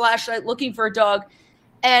high-powered flashlight looking for a dog.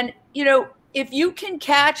 And, if you can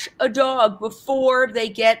catch a dog before they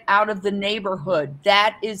get out of the neighborhood,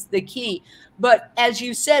 that is the key. But as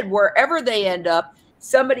you said, wherever they end up,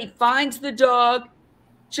 somebody finds the dog,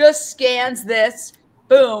 just scans this,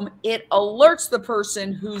 boom, it alerts the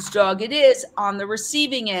person whose dog it is on the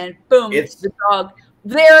receiving end. Boom, it's the dog.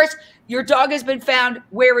 Your dog has been found.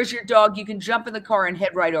 Where is your dog? You can jump in the car and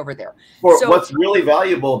head right over there. So what's really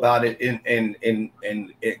valuable about it in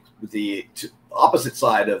the opposite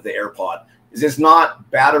side of the AirPod is it's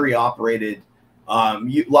not battery operated.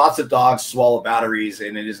 Lots of dogs swallow batteries,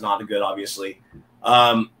 and it is not good, obviously.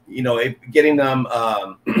 Getting them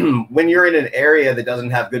when you're in an area that doesn't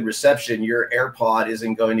have good reception, your AirPod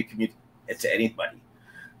isn't going to communicate to anybody.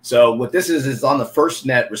 So what this is on the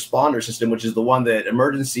FirstNet responder system, which is the one that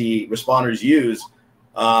emergency responders use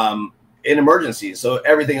in emergencies. So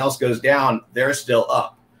everything else goes down, they're still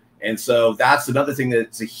up. And so that's another thing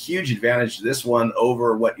that's a huge advantage to this one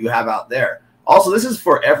over what you have out there. Also, this is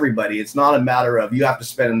for everybody. It's not a matter of you have to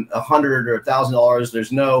spend $100 or $1,000.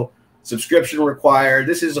 There's no subscription required.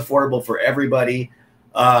 This is affordable for everybody.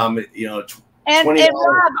 And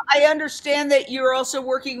Rob, I understand that you're also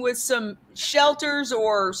working with some shelters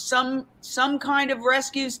or some kind of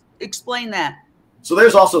rescues. Explain that. So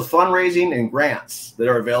there's also fundraising and grants that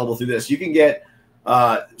are available through this. You can get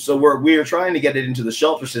so we are trying to get it into the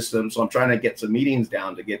shelter system. So I'm trying to get some meetings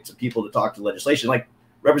down to get some people to talk to legislation. Like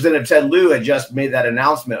Representative Ted Lieu had just made that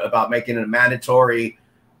announcement about making it mandatory,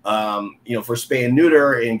 for spay and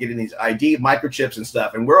neuter and getting these ID microchips and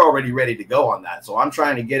stuff. And we're already ready to go on that. So I'm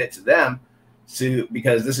trying to get it to them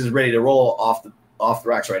because this is ready to roll off the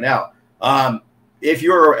racks right now. If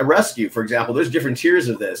you're a rescue, for example, there's different tiers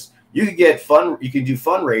of this. You can do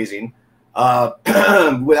fundraising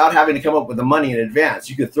without having to come up with the money in advance.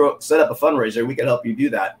 You could set up a fundraiser. We can help you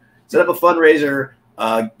do that. Set up a fundraiser,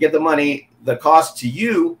 get the money. The cost to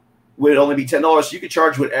you would only be $10. So you could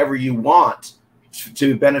charge whatever you want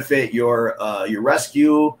to benefit your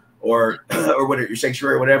rescue or whatever, your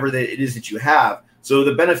sanctuary, whatever it is that you have. So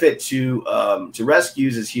the benefit to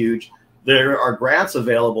rescues is huge. There are grants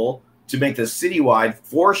available to make this citywide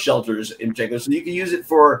for shelters in particular. So you can use it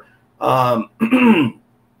for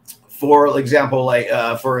example, like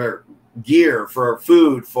for gear, for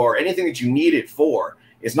food, for anything that you need it for.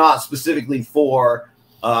 It's not specifically for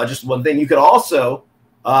just one thing. You could also,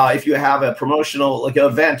 if you have a promotional like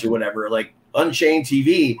event or whatever, like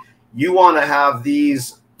UnchainedTV, you want to have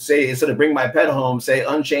these, say, instead of Bring My Pet Home, say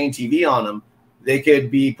UnchainedTV on them. they could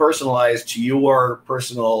be personalized to your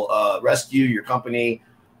personal rescue, your company,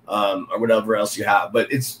 or whatever else you have. But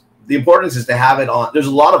the importance is to have it on. There's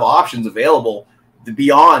a lot of options available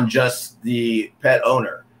beyond just the pet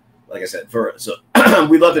owner. Like I said, so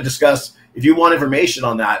we'd love to discuss. If you want information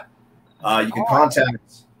on that, you can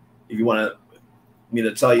contact. If you want me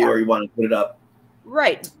to tell you, or you want to put it up.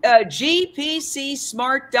 Right.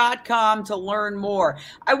 GPCsmart.com to learn more.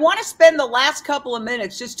 I want to spend the last couple of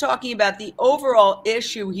minutes just talking about the overall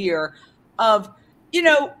issue here of,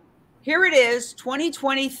 here it is,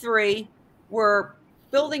 2023. We're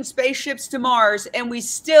building spaceships to Mars, and we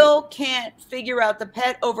still can't figure out the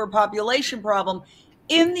pet overpopulation problem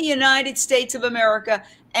in the United States of America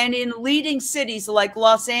and in leading cities like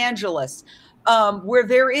Los Angeles, where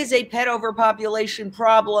there is a pet overpopulation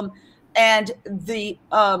problem. And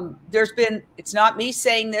there's been, it's not me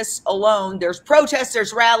saying this alone, there's protests,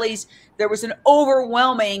 there's rallies. There was an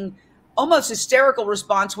overwhelming, almost hysterical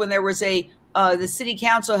response when there was the city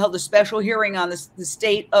council held a special hearing on the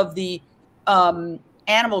state of the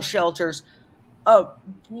animal shelters.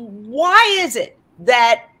 Why is it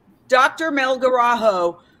that Dr.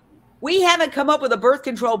 Melgarejo, we haven't come up with a birth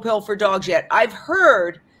control pill for dogs yet? I've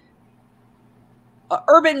heard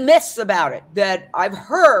urban myths about it, that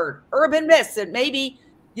maybe,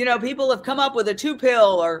 people have come up with a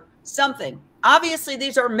 2-pill or something. Obviously,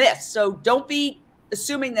 these are myths, so don't be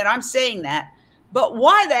assuming that I'm saying that. But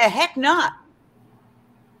why the heck not?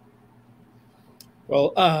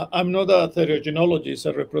 Well, I'm not a theriogenologist,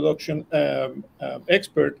 a reproduction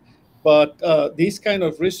expert, but this kind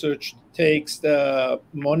of research takes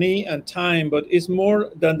money and time, but it's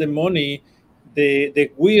more than the money, the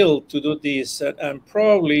will to do this, and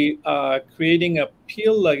probably creating a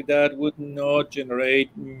pill like that would not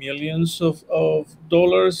generate millions of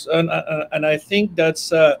dollars, and I think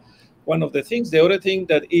that's one of the things. The other thing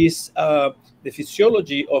that is the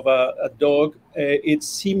physiology of a dog, it's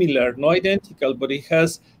similar, not identical, but it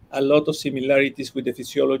has a lot of similarities with the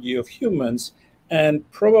physiology of humans, and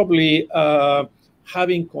probably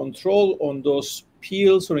having control on those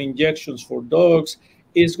pills or injections for dogs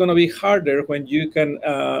is going to be harder when you can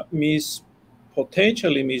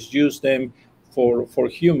potentially misuse them for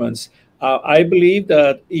humans. I believe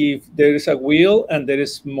that if there is a will and there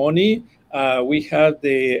is money, we have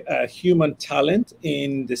the human talent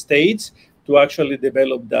in the States to actually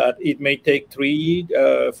develop that. It may take 3,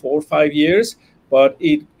 4, 5 years, but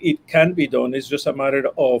it can be done. It's just a matter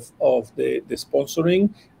of the sponsoring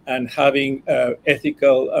and having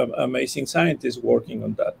ethical, amazing scientists working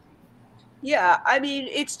on that. Yeah, I mean,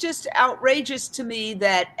 it's just outrageous to me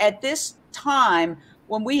that at this time,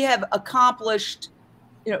 when we have accomplished,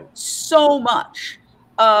 so much,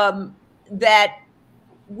 that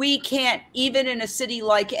we can't, even in a city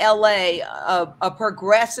like LA, a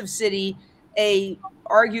progressive city,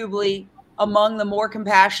 arguably among the more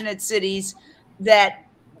compassionate cities, that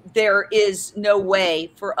there is no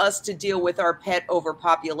way for us to deal with our pet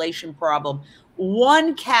overpopulation problem.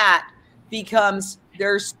 One cat becomes,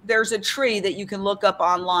 there's a tree that you can look up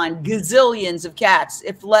online, gazillions of cats,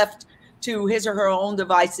 if left to his or her own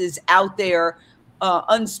devices, out there,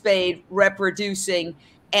 unspayed, reproducing.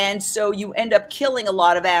 And so you end up killing a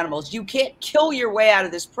lot of animals. You can't kill your way out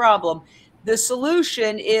of this problem. The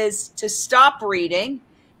solution is to stop breeding,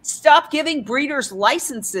 stop giving breeders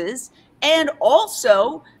licenses, and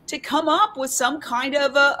also to come up with some kind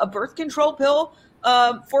of a birth control pill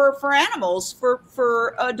for animals,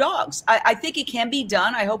 for dogs. I think it can be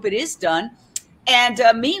done. I hope it is done. And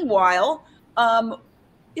meanwhile,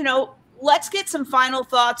 let's get some final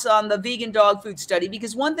thoughts on the vegan dog food study,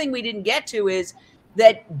 because one thing we didn't get to is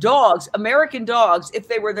that dogs, American dogs, if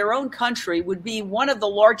they were their own country, would be one of the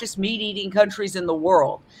largest meat-eating countries in the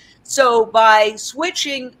world. So by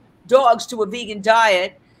switching dogs to a vegan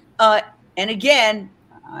diet, and again,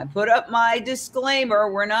 I put up my disclaimer,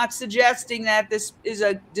 we're not suggesting that this is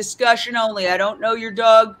a discussion only. I don't know your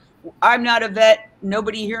dog. I'm not a vet.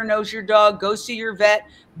 Nobody here knows your dog. Go see your vet.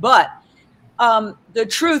 But the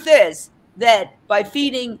truth is that by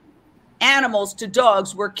feeding animals to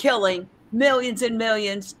dogs, we're killing millions and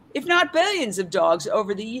millions, if not billions of dogs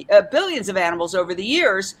over the billions of animals over the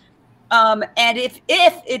years. And if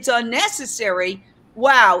it's unnecessary,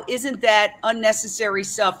 wow, isn't that unnecessary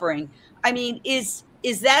suffering? I mean, is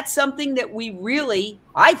that something that we really,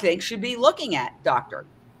 I think, should be looking at, Doctor?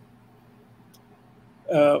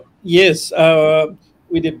 Yes,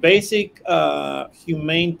 with the basic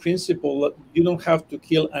humane principle, you don't have to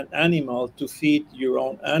kill an animal to feed your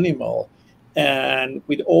own animal. And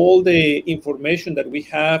with all the information that we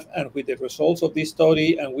have and with the results of this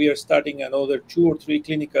study, and we are starting another 2 or 3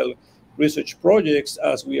 clinical research projects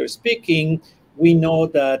as we are speaking, we know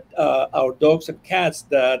that our dogs and cats,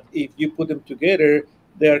 that if you put them together,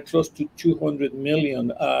 they are close to 200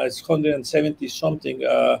 million. It's 170 something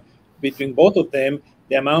between both of them.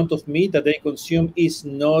 The amount of meat that they consume is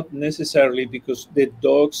not necessarily because the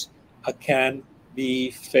dogs can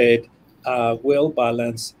be fed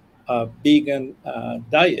well-balanced vegan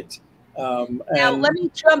diet. Now, let me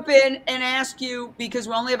jump in and ask you, because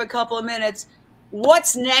we only have a couple of minutes,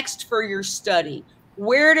 what's next for your study?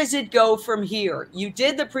 Where does it go from here? You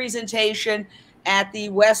did the presentation at the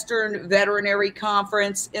Western Veterinary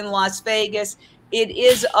Conference in Las Vegas. It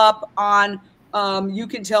is up on, you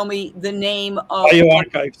can tell me the name of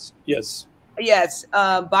bioarchives. Yes. Yes,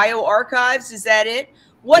 bioarchives. Is that it?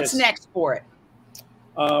 What's Yes. next for it?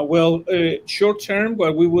 Short term,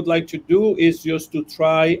 what we would like to do is just to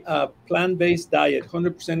try a plant-based diet,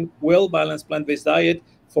 100% well-balanced plant-based diet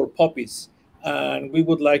for puppies. And we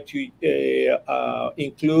would like to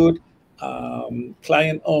include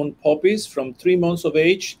client-owned puppies from 3 months of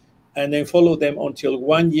age, and then follow them until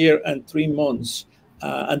 1 year and 3 months,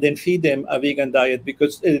 and then feed them a vegan diet.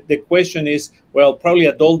 Because the question is, well, probably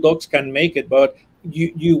adult dogs can make it, but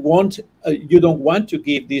you don't want to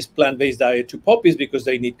give this plant-based diet to puppies because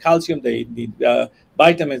they need calcium, they need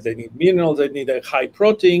vitamins, they need minerals, they need a high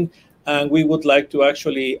protein, and we would like to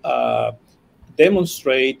actually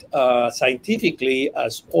demonstrate scientifically,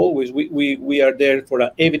 as always, we are there for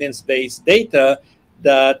evidence-based data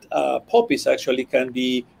that puppies actually can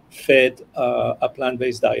be fed a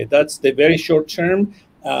plant-based diet. That's the very short term.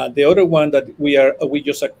 The other one that we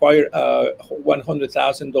just acquired a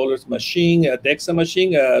 $100,000 machine, a DEXA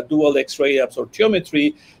machine, a dual X-ray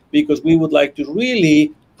absorptiometry, because we would like to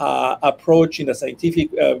really approach in a scientific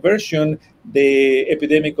version the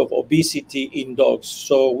epidemic of obesity in dogs.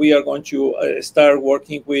 So we are going to start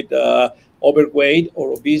working with overweight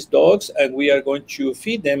or obese dogs, and we are going to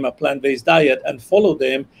feed them a plant-based diet and follow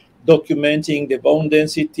them, documenting the bone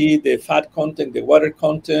density, the fat content, the water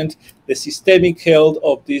content, the systemic health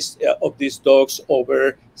of these dogs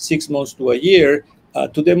over 6 months to a year,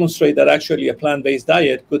 to demonstrate that actually a plant-based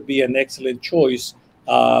diet could be an excellent choice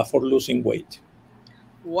for losing weight.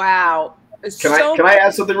 Wow! Can I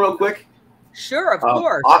add something real quick? Sure, of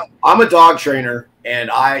course. I'm a dog trainer,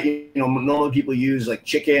 and normally people use like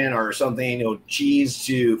chicken or something, cheese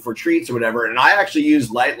for treats or whatever, and I actually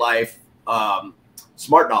use Light Life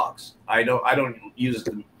Smart Dogs. I don't use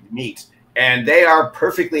the meat, and they are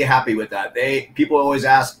perfectly happy with that. People always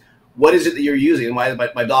ask, what is it that you're using? And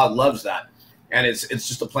my dog loves that, and it's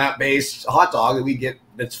just a plant-based hot dog that we get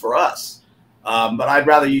that's for us. But I'd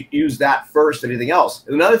rather use that first than anything else.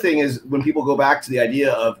 And another thing is, when people go back to the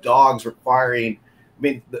idea of dogs requiring,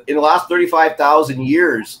 in the last 35,000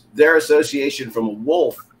 years, their association from a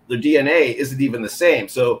wolf, their DNA isn't even the same.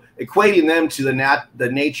 So equating them to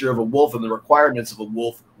the nature of a wolf and the requirements of a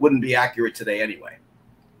wolf wouldn't be accurate today anyway.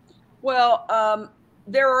 Well,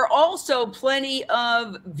 there are also plenty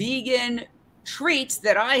of vegan treats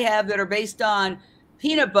that I have that are based on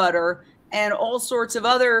peanut butter and all sorts of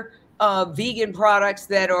other vegan products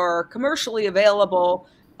that are commercially available,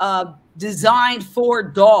 designed for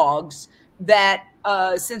dogs, that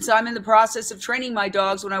since I'm in the process of training my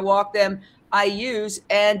dogs, when I walk them, I use,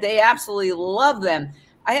 and they absolutely love them.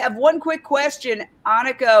 I have one quick question.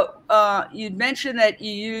 Annika, you'd mentioned that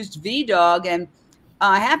you used VDog, and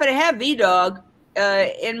I happen to have VDog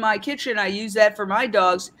in my kitchen. I use that for my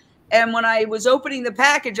dogs. And when I was opening the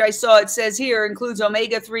package, I saw it says here includes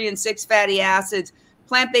omega-3 and 6 fatty acids,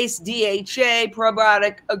 plant-based DHA,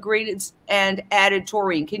 probiotic ingredients, and added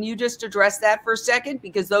taurine. Can you just address that for a second?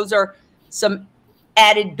 Because those are some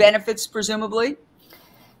added benefits, presumably.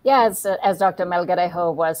 Yes, as Dr.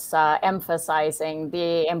 Melgarejo was emphasizing,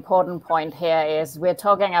 the important point here is we're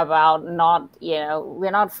talking about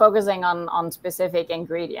we're not focusing on specific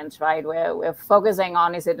ingredients, right? We're focusing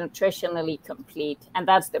on, is it nutritionally complete? And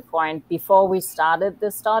that's the point. Before we started the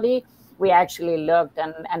study, we actually looked,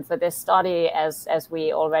 and for this study, as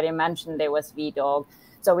we already mentioned, there was VDog.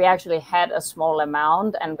 So we actually had a small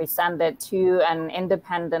amount, and we sent it to an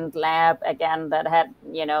independent lab, again, that had,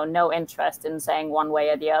 no interest in saying one way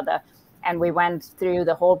or the other. And we went through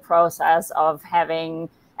the whole process of having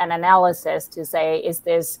an analysis to say, is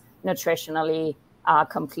this nutritionally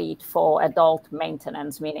complete for adult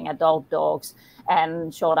maintenance, meaning adult dogs?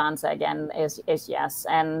 And short answer, again, is yes.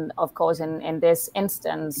 And of course, in this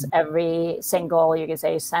instance, every single, you can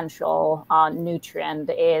say, essential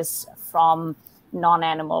nutrient is from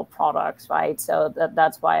non-animal products, right? So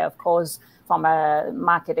that's why, of course, from a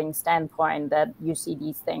marketing standpoint, that you see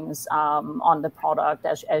these things on the product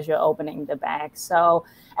as you're opening the bag. So,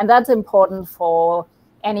 and that's important for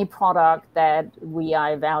any product that we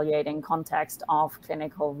are evaluating in context of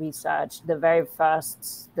clinical research,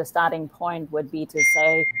 the starting point would be to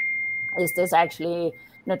say, is this actually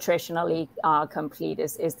nutritionally complete?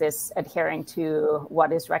 Is this adhering to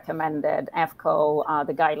what is recommended, EFCO,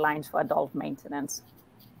 the guidelines for adult maintenance?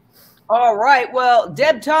 All right. Well,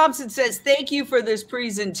 Deb Thompson says, thank you for this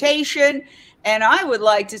presentation. And I would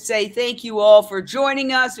like to say thank you all for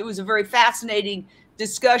joining us. It was a very fascinating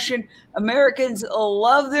discussion. Americans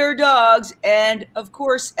love their dogs. And of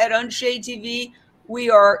course, at Unchained TV, we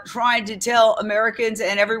are trying to tell Americans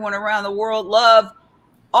and everyone around the world, love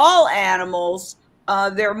all animals.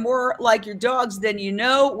 They're more like your dogs than you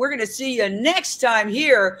know. We're going to see you next time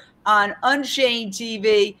here on Unchained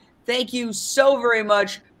TV. Thank you so very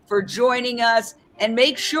much for joining us, and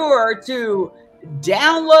make sure to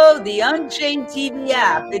download the Unchained TV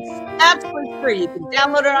app. It's absolutely free. You can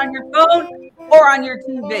download it on your phone or on your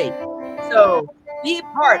TV. So be a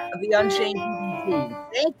part of the Unchained TV team.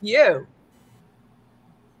 Thank you.